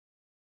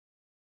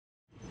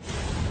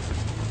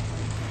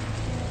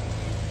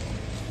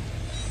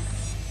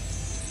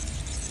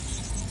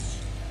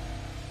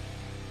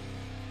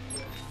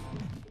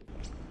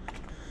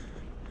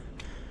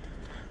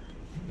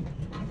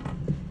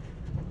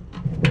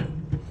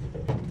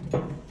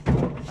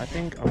I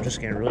think I'm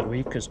just getting really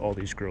weak because all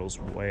these girls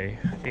weigh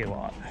a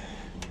lot.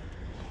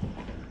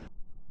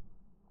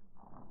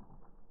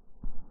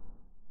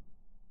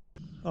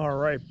 All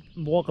right,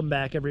 welcome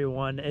back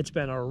everyone. It's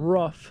been a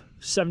rough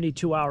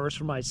 72 hours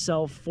for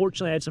myself.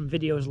 Fortunately, I had some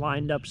videos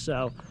lined up,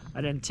 so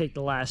I didn't take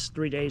the last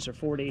 3 days or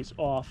 4 days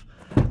off.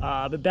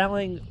 But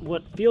battling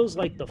what feels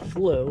like the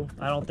flu,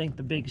 I don't think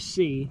the big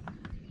C,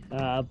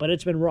 but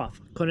it's been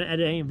rough. Couldn't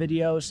edit any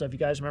videos, so if you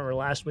guys remember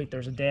last week, there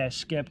was a day I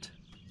skipped.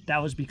 That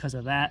was because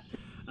of that.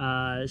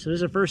 So this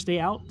is the first day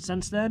out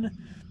since then.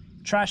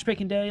 Trash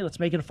picking day, let's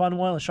make it a fun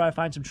one. Let's try to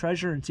find some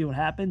treasure and see what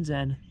happens,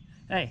 and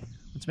hey,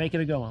 let's make it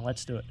a good one.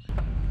 Let's do it.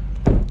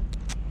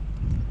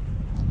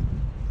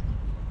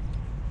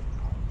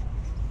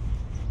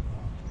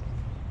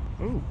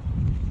 Ooh,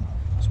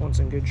 this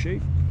one's in good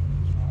shape.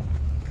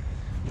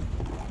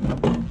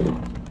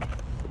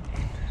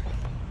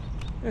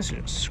 This is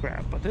just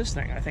scrap, but this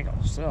thing I think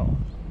I'll sell.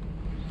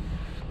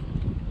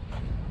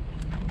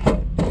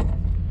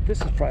 This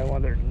is probably one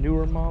of their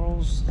newer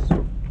models.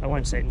 I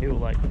wouldn't say new,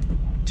 like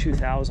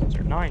 2000s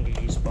or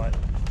 90s, but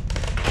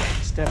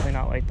it's definitely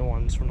not like the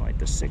ones from like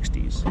the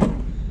 60s.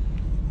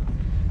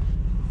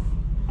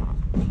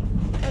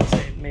 I'd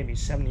say maybe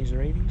 70s or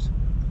 80s.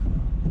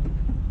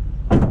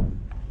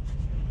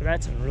 But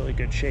that's in really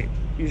good shape.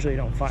 Usually you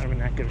don't find them in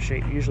that good of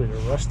shape. Usually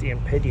they're rusty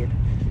and pitted.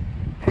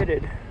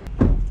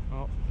 Well,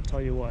 I'll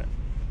tell you what.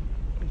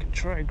 I can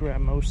try to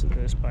grab most of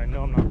this, but I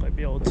know I'm not going to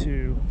be able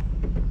to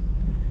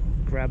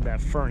grab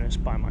that furnace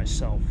by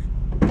myself.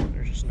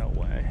 There's just no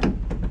way.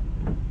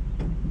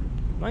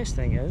 Nice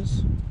thing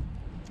is,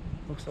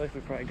 looks like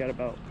we probably got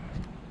about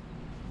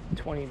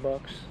 20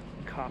 bucks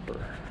in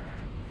copper.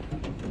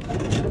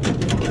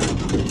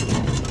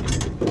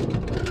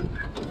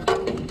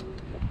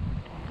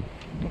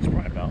 It's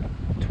probably about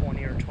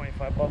 20 or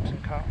 25 bucks in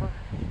copper.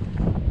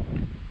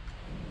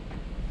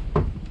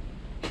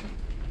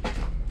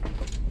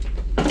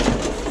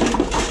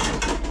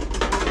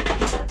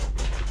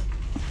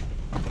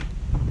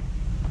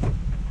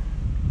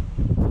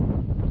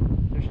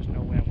 There's just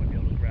no way I'm going to be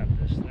able to grab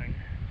this thing.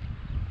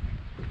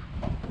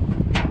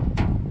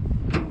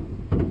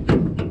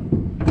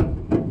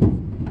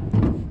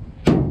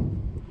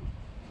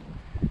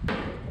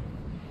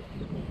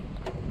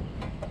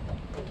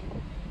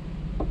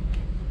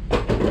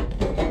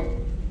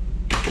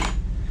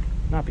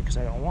 Not because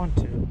I don't want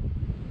to.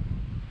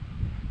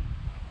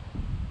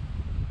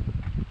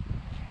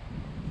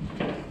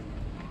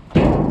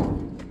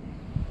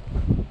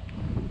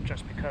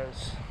 Just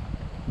because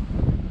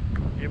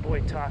your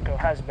boy Taco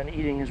has been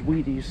eating his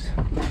Wheaties.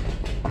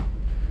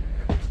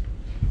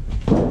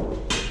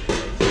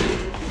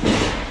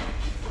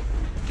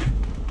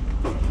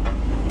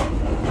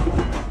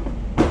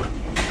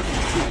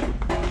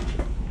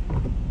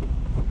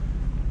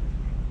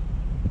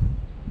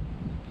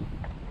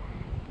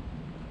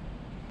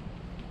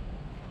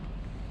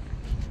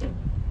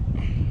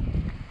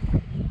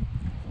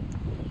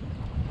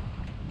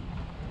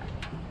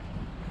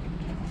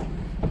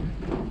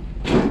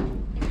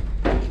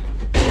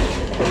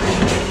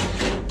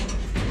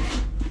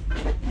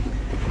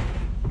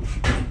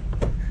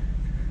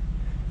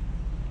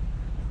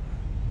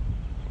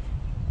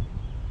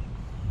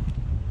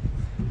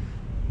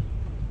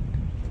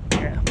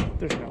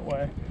 There's no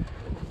way.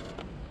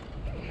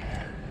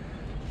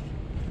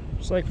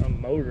 It's like a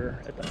motor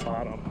at the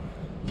bottom.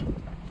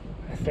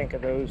 I think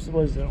of those.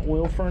 Was it an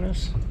oil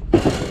furnace?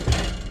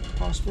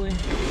 Possibly.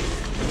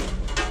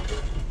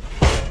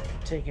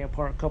 Taking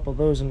apart a couple of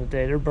those in a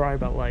day. They're probably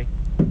about like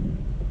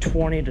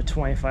 $20 to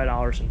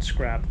 $25 in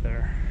scrap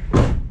there.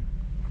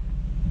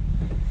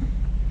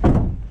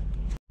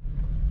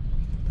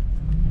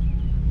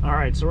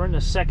 Alright, so we're in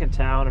the second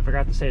town. I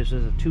forgot to say this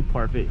is a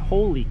two-part video.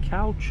 Holy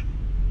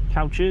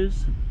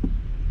couches,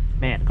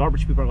 man,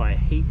 garbage people are going to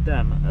hate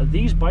them.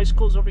 These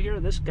bicycles over here,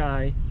 this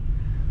guy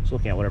is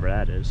looking at whatever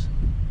that is.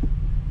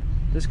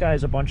 This guy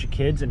has a bunch of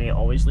kids and they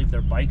always leave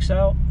their bikes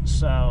out,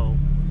 so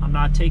I'm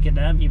not taking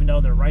them even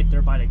though they're right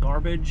there by the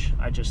garbage.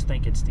 I just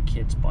think it's the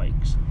kids'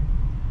 bikes.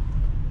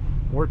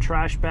 More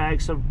trash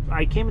bags. So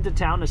I came into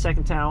town, the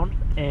second town,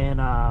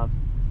 and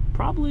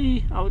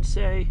probably I would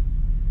say,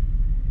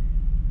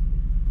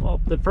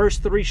 well, the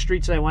first 3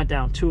 streets I went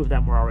down, 2 of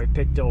them were already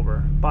picked over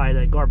by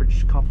the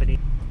garbage company.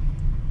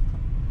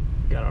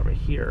 Got over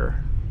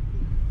here.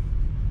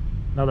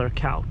 Another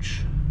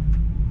couch.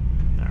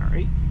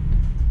 Alright.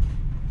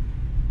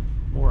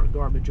 More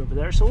garbage over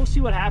there. So we'll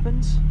see what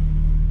happens.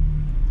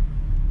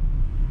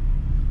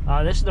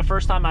 This is the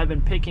first time I've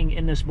been picking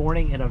in this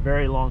morning in a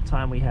very long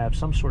time. We have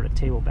some sort of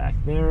table back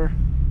there.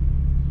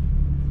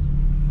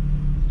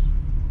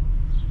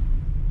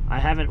 I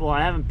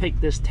haven't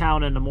picked this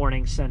town in the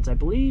morning since, I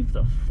believe,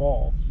 the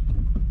fall.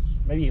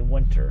 Maybe in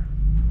winter.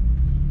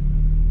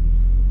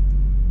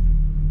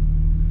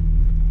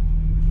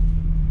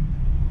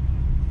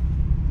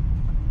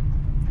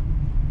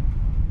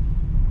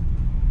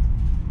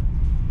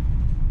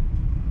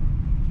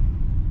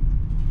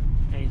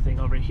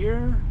 Anything over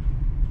here?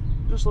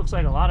 Just looks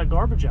like a lot of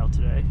garbage out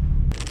today.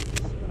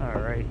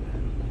 Alright.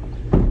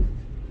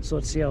 So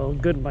let's see how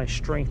good my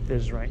strength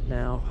is right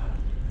now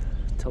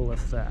to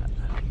lift that.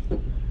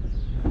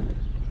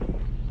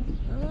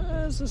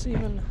 Is this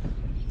even,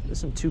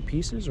 this in 2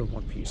 pieces or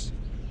 1 piece?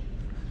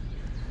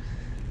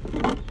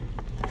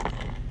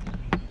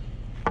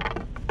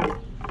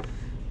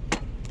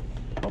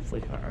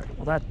 Hopefully. All right,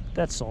 well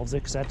that solves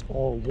it, because that's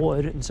all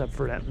wood except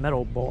for that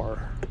metal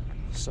bar.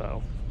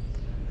 So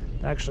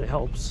that actually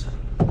helps.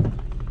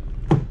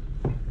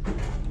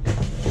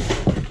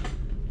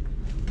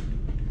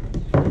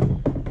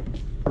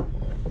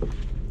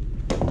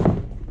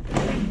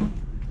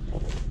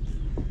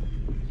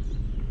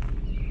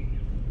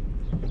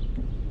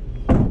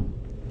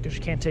 Because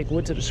you can't take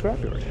wood to the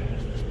scrapyard.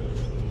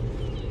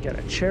 Got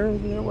a chair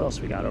over there. What else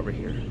we got over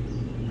here?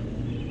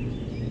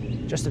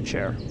 Just a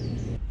chair.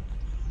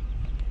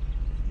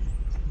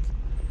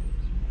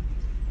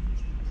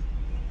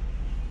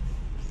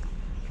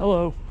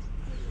 Hello.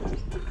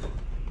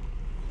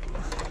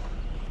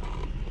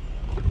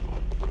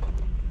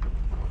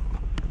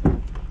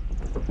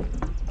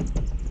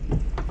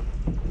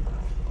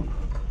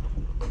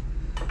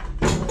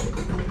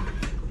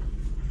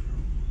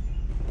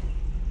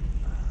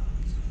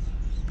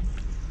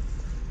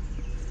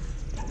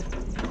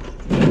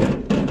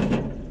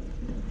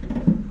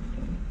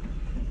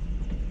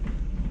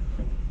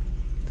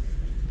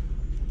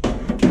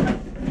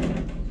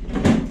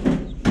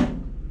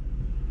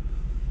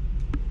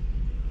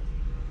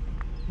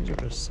 These are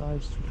just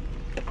sides.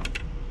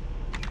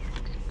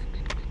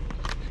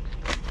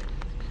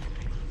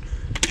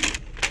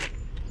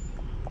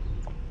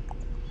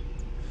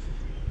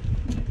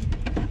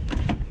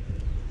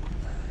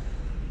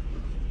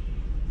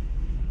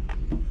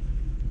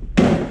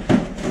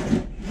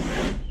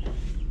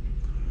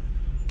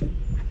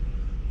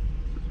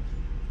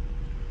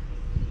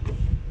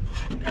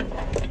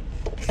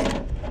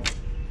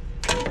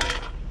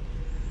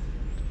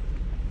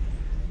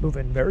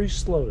 Moving very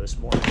slow this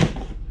morning.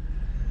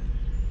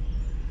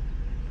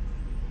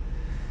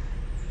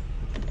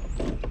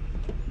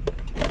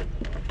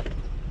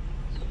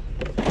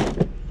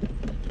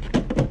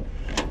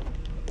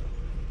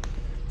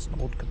 It's an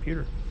old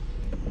computer.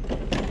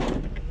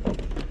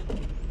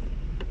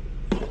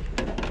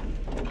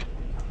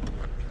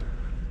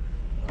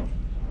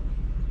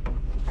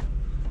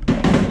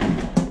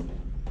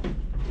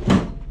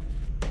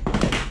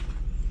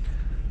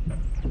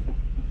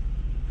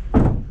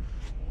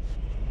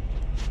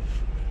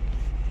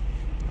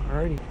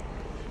 Alrighty.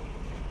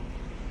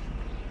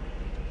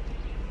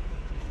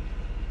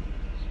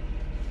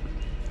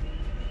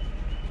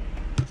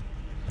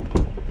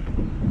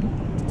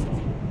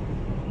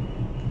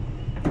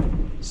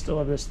 Still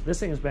have this. This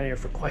thing has been here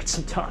for quite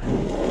some time.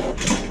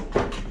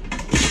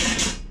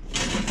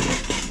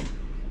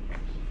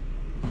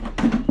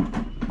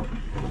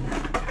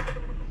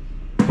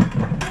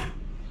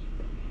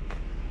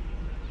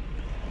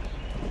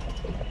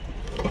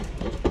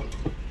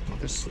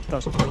 This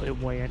doesn't really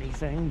weigh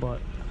anything, but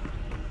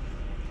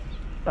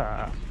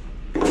I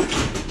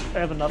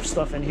have enough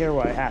stuff in here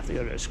where I have to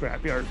go to the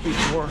scrapyard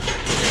before.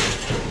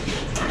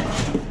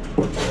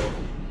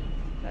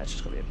 That's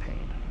just gonna be a pain.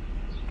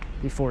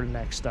 Before the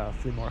next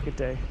flea market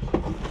day.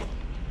 Oh,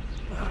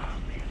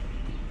 man.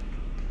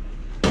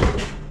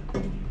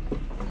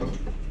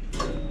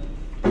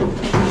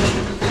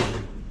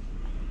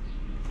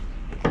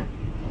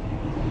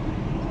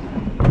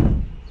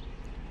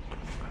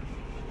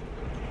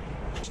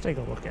 Let's take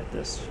a look at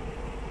this.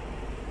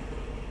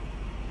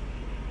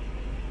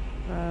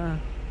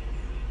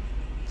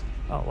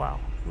 Oh wow,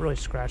 really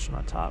scratching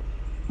on top.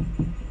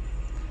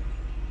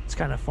 It's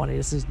kind of funny.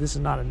 This is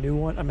not a new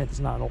one. I mean, it's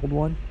not an old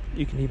one.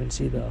 You can even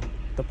see the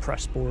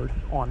press board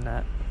on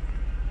that.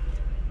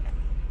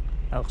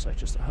 That looks like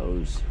just a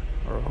hose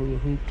or a hula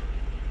hoop.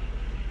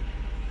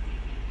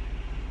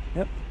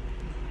 Yep.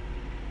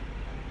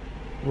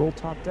 Roll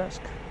top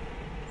desk.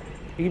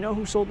 You know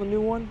who sold the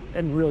new one?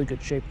 In really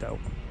good shape though.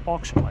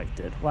 Auction Life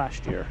did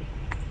last year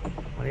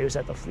when he was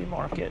at the flea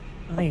market.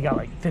 I think he got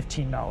like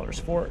 $15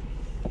 for it.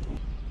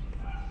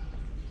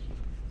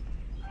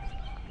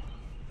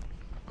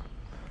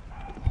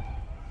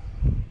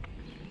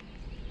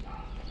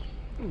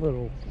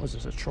 Little, was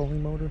this a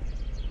trolling motor?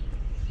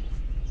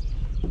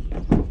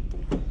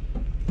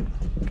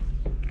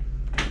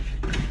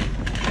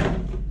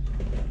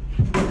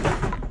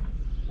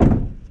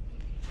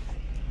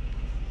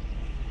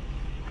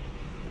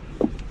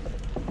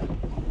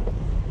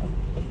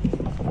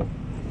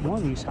 One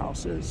of these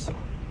houses,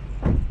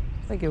 I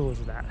think it was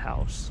that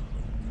house.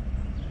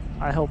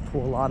 I helped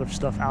pull a lot of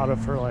stuff out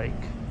of her, like,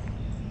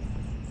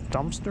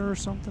 dumpster or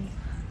something.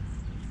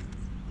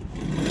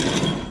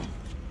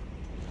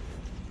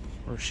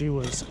 Or she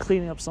was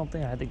cleaning up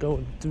something. I had to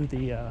go through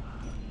the,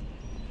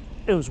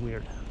 it was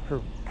weird. Her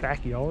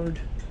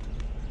backyard.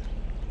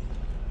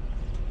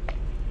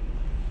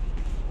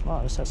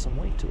 Wow, this has some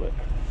weight to it.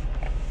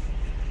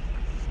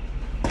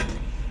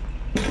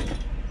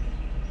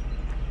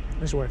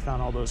 This is where I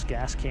found all those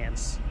gas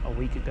cans a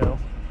week ago.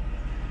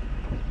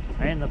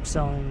 I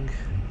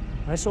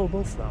sold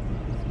both of them.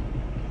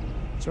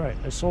 That's right,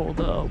 I sold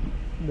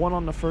one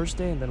on the first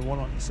day and then one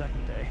on the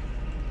second day.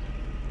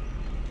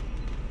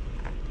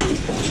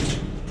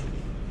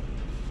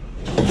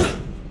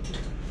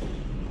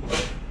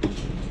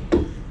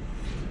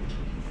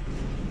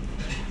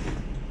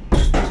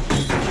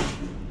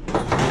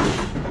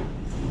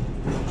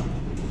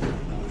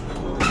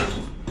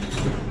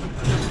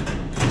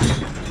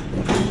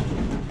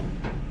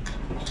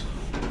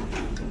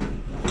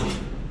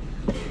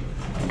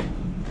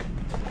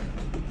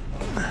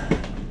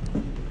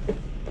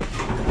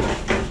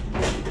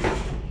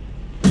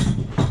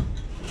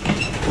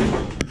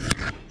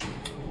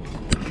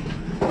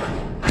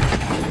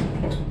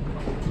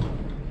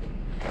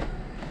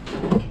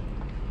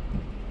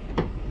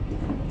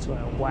 So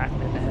I whacked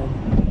it in the head.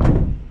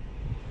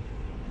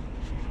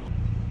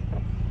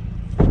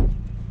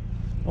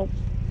 Oh,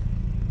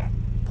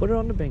 put it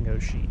on the bingo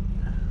sheet.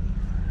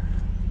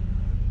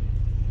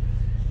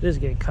 It is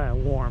getting kind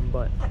of warm,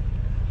 but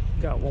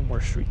got one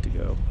more street to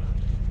go.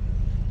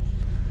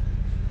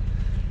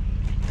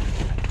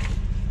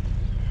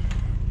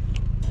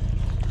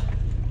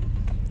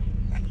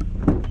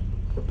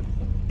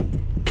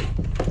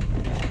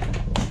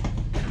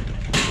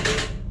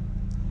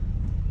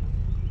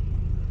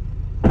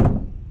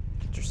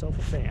 Yourself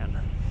a fan.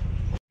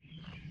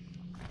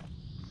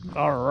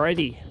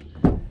 Alrighty.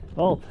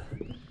 Well,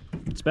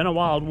 it's been a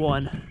wild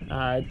one.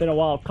 It's been a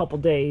wild couple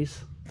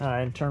days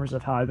in terms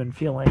of how I've been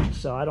feeling.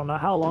 So I don't know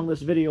how long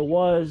this video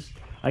was.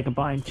 I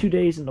combined 2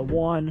 days into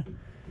one.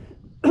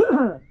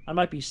 I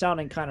might be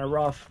sounding kind of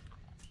rough.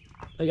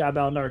 I got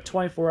about another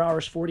 24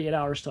 hours, 48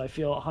 hours till I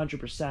feel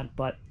 100%.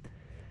 But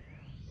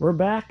we're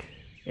back.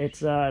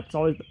 It's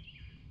always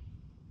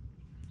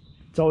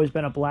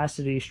been a blast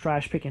to these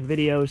trash picking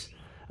videos.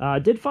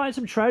 Did find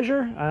some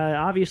treasure.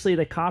 Obviously,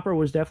 the copper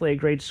was definitely a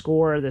great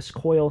score. This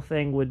coil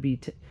thing will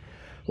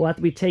have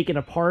to be taken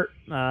apart.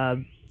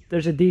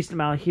 There's a decent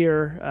amount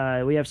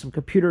here. We have some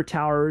computer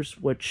towers,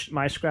 which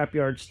my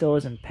scrapyard still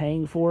isn't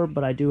paying for,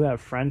 but I do have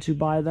friends who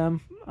buy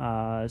them.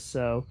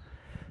 So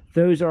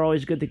those are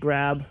always good to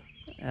grab.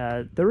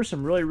 There were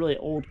some really, really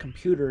old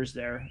computers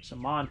there, some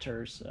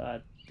monitors.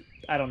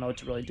 I don't know what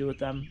to really do with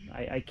them.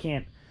 I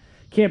can't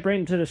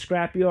bring them to the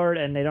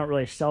scrapyard, and they don't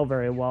really sell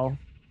very well.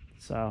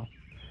 So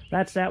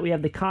that's that. We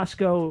have the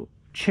Costco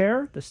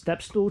chair, the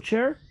step stool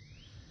chair,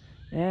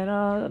 and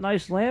a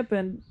nice lamp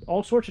and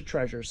all sorts of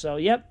treasures. So,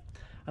 yep,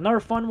 another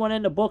fun one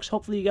in the books.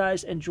 Hopefully you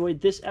guys enjoyed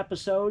this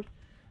episode.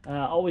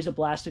 Always a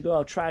blast to go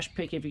out trash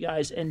pick. If you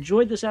guys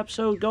enjoyed this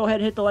episode, go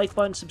ahead and hit the like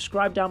button.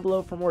 Subscribe down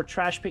below for more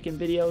trash picking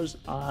videos.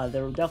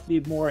 There will definitely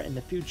be more in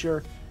the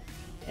future.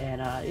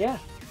 And, yeah,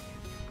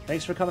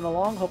 thanks for coming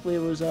along. Hopefully it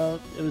was a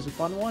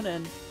fun one.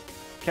 And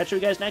catch you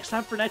guys next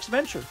time for next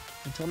adventure.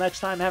 Until next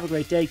time, have a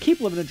great day.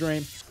 Keep living a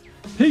dream.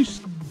 Peace.